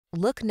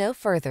Look no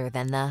further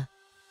than the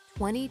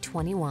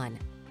 2021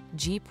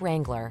 Jeep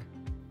Wrangler.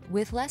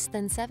 With less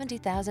than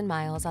 70,000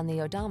 miles on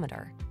the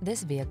odometer,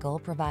 this vehicle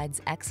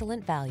provides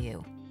excellent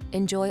value.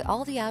 Enjoy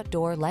all the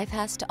outdoor life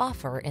has to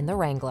offer in the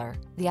Wrangler,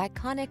 the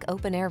iconic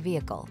open-air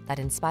vehicle that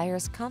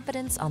inspires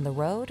confidence on the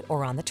road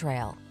or on the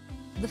trail.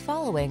 The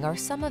following are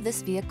some of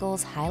this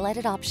vehicle's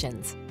highlighted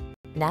options: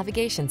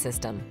 navigation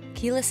system,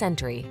 keyless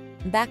entry,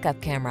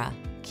 backup camera,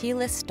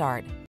 keyless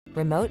start,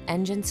 remote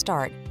engine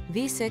start,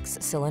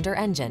 V6 cylinder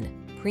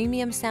engine,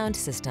 premium sound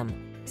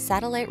system,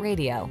 satellite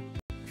radio,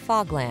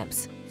 fog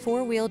lamps,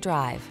 four-wheel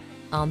drive.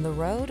 On the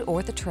road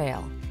or the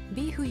trail,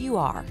 be who you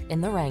are in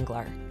the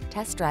Wrangler.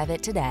 Test drive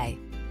it today.